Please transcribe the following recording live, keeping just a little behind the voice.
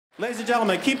Ladies and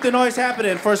gentlemen, keep the noise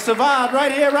happening for Savad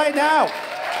right here, right now.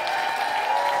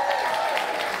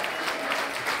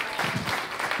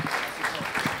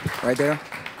 Right there?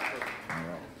 All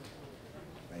right.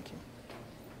 Thank you.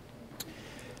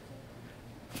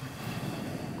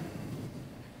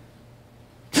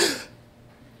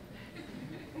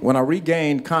 When I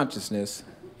regained consciousness,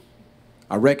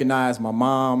 I recognized my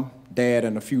mom, dad,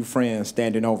 and a few friends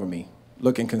standing over me,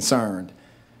 looking concerned.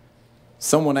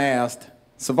 Someone asked,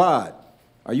 "Savad,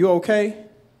 are you okay?"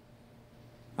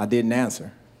 I didn't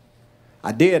answer.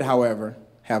 I did, however,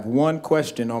 have one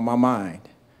question on my mind.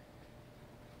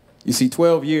 You see,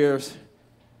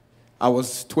 I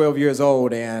was 12 years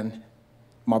old, and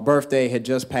my birthday had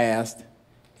just passed,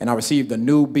 and I received a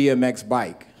new BMX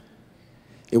bike.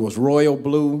 It was royal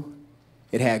blue.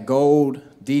 It had gold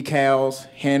decals,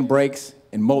 handbrakes,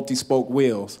 and multi-spoke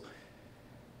wheels.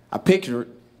 I pictured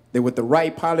that with the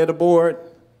right pilot aboard,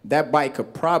 that bike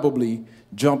could probably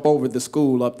jump over the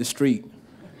school up the street.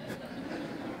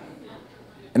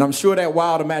 And I'm sure that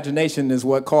wild imagination is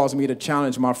what caused me to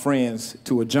challenge my friends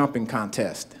to a jumping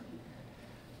contest.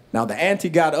 Now, the ante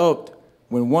got upped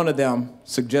when one of them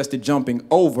suggested jumping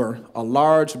over a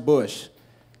large bush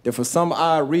that for some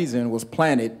odd reason was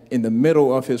planted in the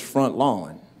middle of his front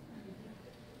lawn.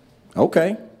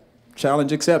 Okay,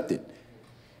 challenge accepted.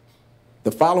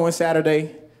 The following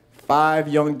Saturday, 5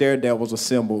 young daredevils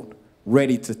assembled,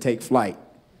 ready to take flight.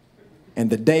 And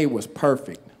the day was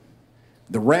perfect.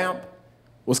 The ramp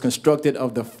was constructed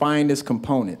of the finest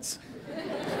components.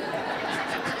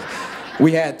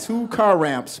 We had 2 car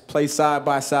ramps placed side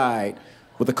by side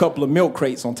with a couple of milk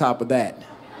crates on top of that.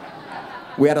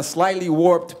 We had a slightly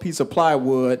warped piece of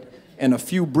plywood and a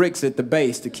few bricks at the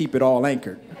base to keep it all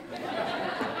anchored.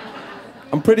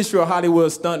 I'm pretty sure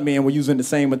Hollywood stuntmen were using the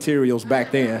same materials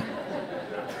back then.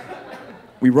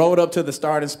 We rode up to the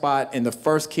starting spot, and the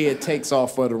first kid takes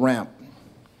off for the ramp.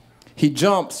 He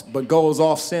jumps, but goes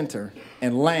off center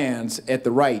and lands at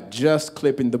the right, just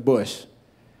clipping the bush.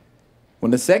 When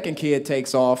the second kid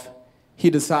takes off, he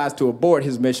decides to abort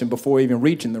his mission before even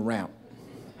reaching the ramp.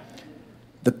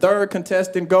 The third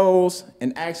contestant goes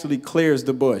and actually clears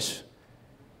the bush.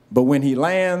 But when he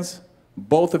lands,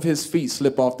 both of his feet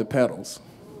slip off the pedals.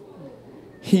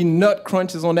 He nut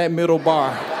crunches on that middle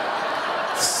bar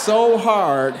so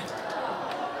hard,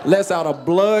 lets out a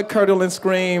blood-curdling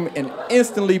scream, and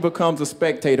instantly becomes a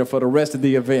spectator for the rest of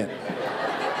the event.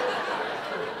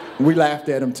 We laughed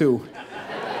at him too.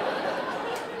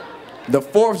 The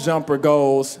fourth jumper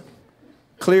goes,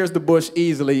 clears the bush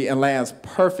easily, and lands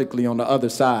perfectly on the other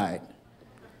side.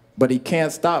 But he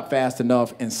can't stop fast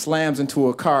enough and slams into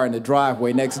a car in the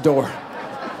driveway next door.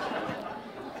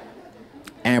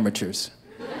 Amateurs.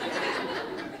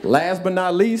 Last but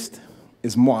not least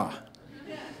is moi.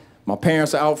 My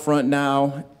parents are out front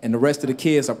now, and the rest of the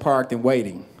kids are parked and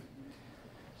waiting.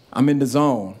 I'm in the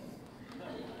zone.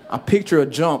 I picture a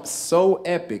jump so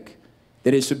epic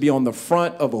that it should be on the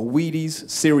front of a Wheaties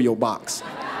cereal box.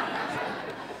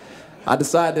 I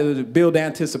decided to build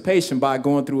anticipation by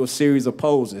going through a series of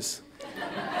poses,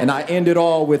 and I end it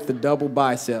all with the double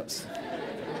biceps.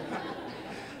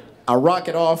 I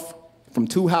rocket off from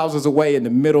 2 houses away in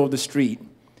the middle of the street.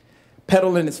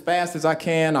 Pedaling as fast as I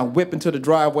can, I whip into the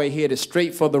driveway, headed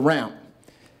straight for the ramp.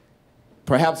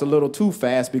 Perhaps a little too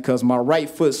fast because my right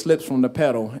foot slips from the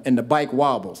pedal and the bike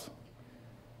wobbles.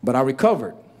 But I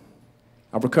recovered.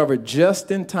 I recovered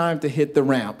just in time to hit the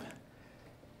ramp,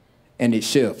 and it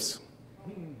shifts.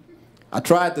 I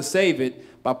tried to save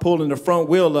it by pulling the front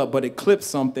wheel up, but it clipped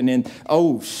something, and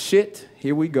oh shit,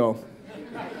 here we go.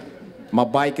 My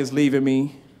bike is leaving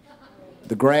me,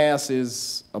 the grass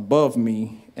is above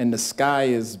me, and the sky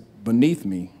is beneath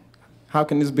me. How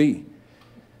can this be?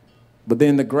 But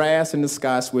then the grass and the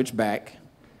sky switch back,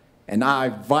 and I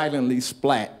violently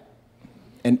splat,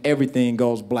 and everything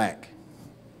goes black.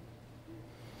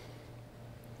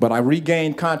 But I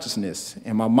regained consciousness,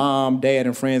 and my mom, dad,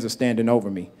 and friends are standing over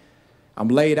me. I'm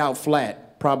laid out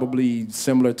flat, probably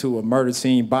similar to a murder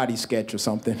scene body sketch or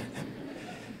something.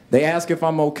 They ask if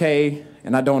I'm okay,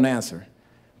 and I don't answer.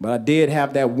 But I did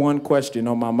have that one question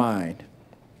on my mind.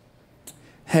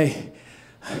 Hey,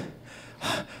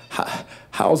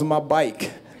 how's my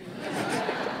bike?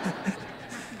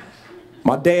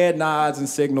 My dad nods and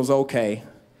signals okay.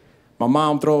 My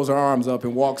mom throws her arms up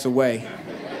and walks away.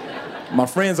 My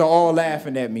friends are all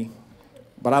laughing at me,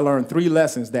 but I learned 3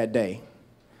 lessons that day.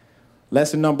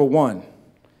 Lesson number 1,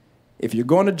 if you're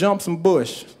going to jump some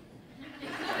bush,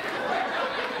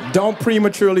 don't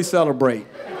prematurely celebrate.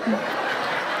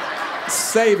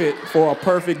 Save it for a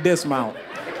perfect dismount.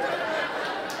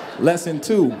 Lesson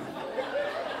 2,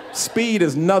 Speed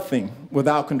is nothing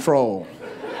without control.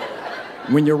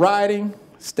 When you're riding,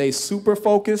 stay super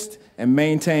focused and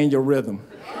maintain your rhythm.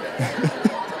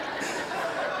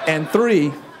 And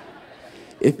 3,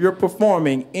 if you're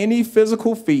performing any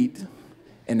physical feat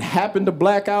and happen to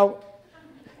black out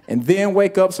and then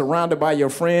wake up surrounded by your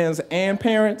friends and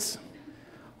parents,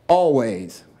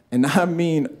 always, and I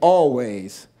mean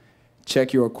always,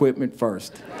 check your equipment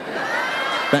first.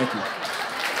 Thank you.